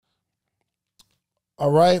All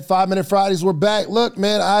right, 5 Minute Fridays, we're back. Look,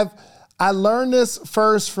 man, I learned this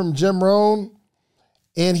first from Jim Rohn,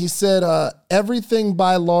 and he said everything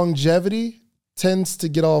by longevity tends to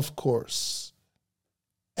get off course.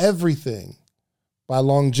 Everything by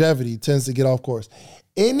longevity tends to get off course.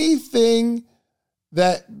 Anything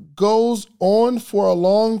that goes on for a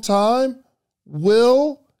long time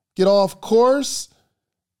will get off course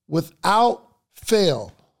without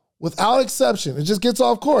fail, without exception. It just gets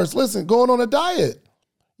off course. Listen, going on a diet,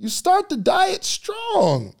 you start the diet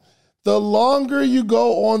strong. The longer you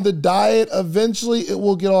go on the diet, eventually it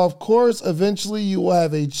will get off course. Eventually you will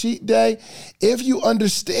have a cheat day. If you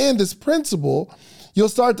understand this principle, you'll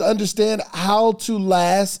start to understand how to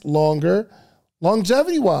last longer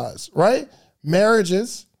longevity-wise, right?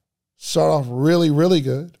 Marriages start off really, really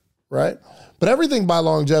good, right? But everything by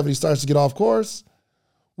longevity starts to get off course.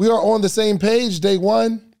 We are on the same page, day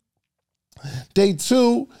 1. Day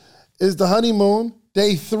 2 is the honeymoon.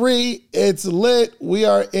 Day 3, it's lit. We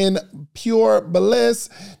are in pure bliss.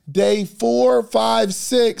 Day 4, 5,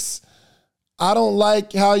 6, I don't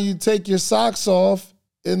like how you take your socks off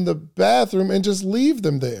in the bathroom and just leave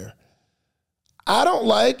them there. I don't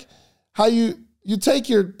like how you take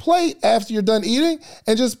your plate after you're done eating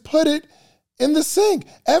and just put it in the sink.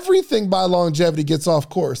 Everything by longevity gets off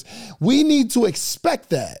course. We need to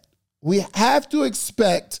expect that. We have to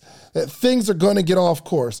expect that things are going to get off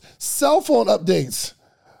course. Cell phone updates.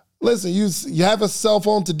 Listen, you have a cell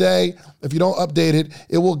phone today. If you don't update it,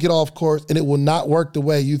 it will get off course and it will not work the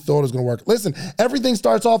way you thought it was going to work. Listen, everything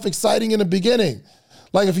starts off exciting in the beginning.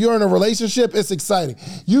 Like if you're in a relationship, it's exciting.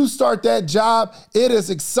 You start that job, it is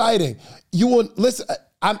exciting. You will, listen,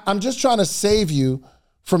 I'm just trying to save you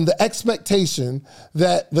from the expectation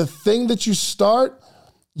that the thing that you start,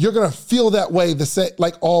 you're going to feel that way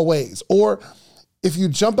like always. Or if you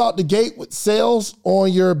jump out the gate with sales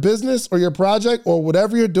on your business or your project or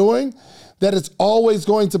whatever you're doing, that it's always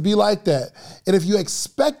going to be like that. And if you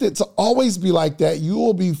expect it to always be like that, you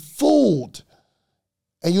will be fooled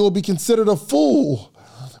and you will be considered a fool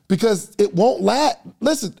because it won't last.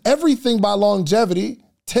 Listen, everything by longevity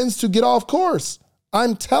tends to get off course.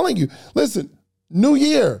 I'm telling you. Listen, new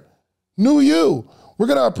year, new you. We're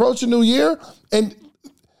going to approach a new year and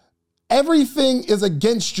everything is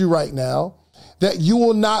against you right now that you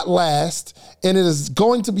will not last, and it is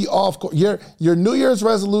going to be off course. Your New Year's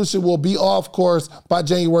resolution will be off course by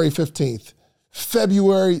January 15th,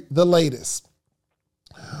 February the latest.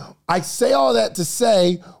 I say all that to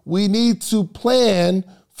say we need to plan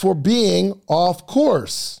for being off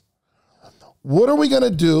course. What are we going to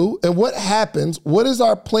do, and what happens? What is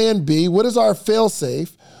our plan B? What is our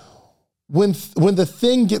fail-safe when the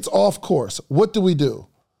thing gets off course? What do we do?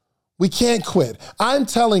 We can't quit. I'm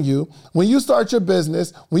telling you, when you start your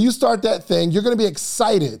business, when you start that thing, you're going to be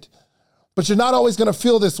excited, but you're not always going to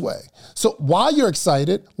feel this way. So while you're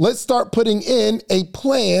excited, let's start putting in a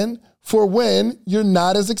plan for when you're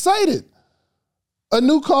not as excited. A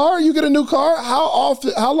new car, you get a new car.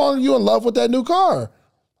 How long are you in love with that new car?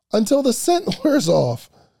 Until the scent wears off.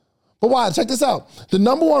 But why? Check this out. The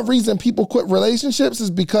number one reason people quit relationships is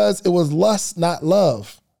because it was lust, not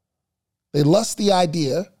love. They lust the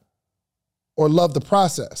idea or love the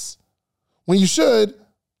process. When you should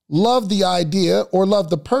love the idea or love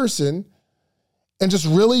the person and just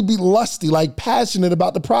really be lusty, like passionate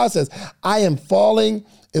about the process. I am falling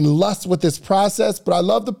in lust with this process, but I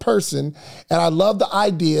love the person and I love the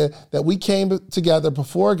idea that we came together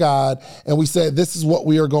before God and we said, this is what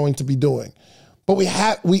we are going to be doing. But we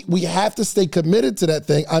have to stay committed to that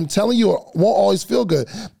thing. I'm telling you, it won't always feel good.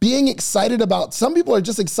 Being excited about, some people are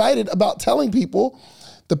just excited about telling people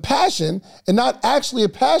the passion and not actually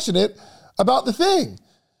passionate about the thing.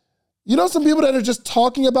 You know, some people that are just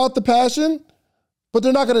talking about the passion, but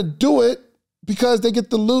they're not going to do it because they're going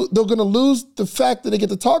to lose the fact that they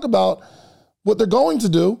get to talk about what they're going to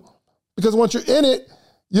do, because once you're in it,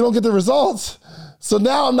 you don't get the results. So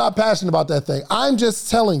now I'm not passionate about that thing. I'm just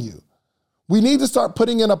telling you, we need to start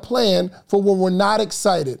putting in a plan for when we're not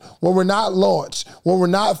excited, when we're not launched, when we're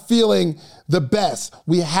not feeling the best.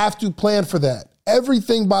 We have to plan for that.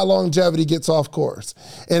 Everything by longevity gets off course.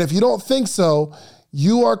 And if you don't think so,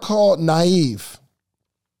 you are called naive.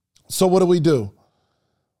 So what do?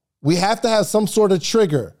 We have to have some sort of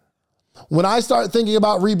trigger. When I start thinking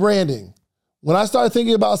about rebranding, when I start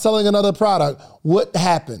thinking about selling another product, what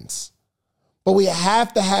happens? But we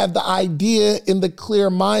have to have the idea in the clear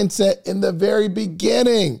mindset in the very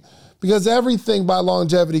beginning, because everything by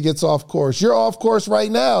longevity gets off course. You're off course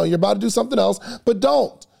right now. You're about to do something else, but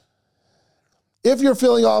don't. If you're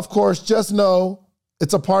feeling off course, just know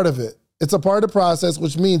it's a part of it. It's a part of the process,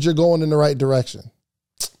 which means you're going in the right direction.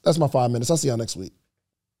 That's my 5 minutes. I'll see y'all next week.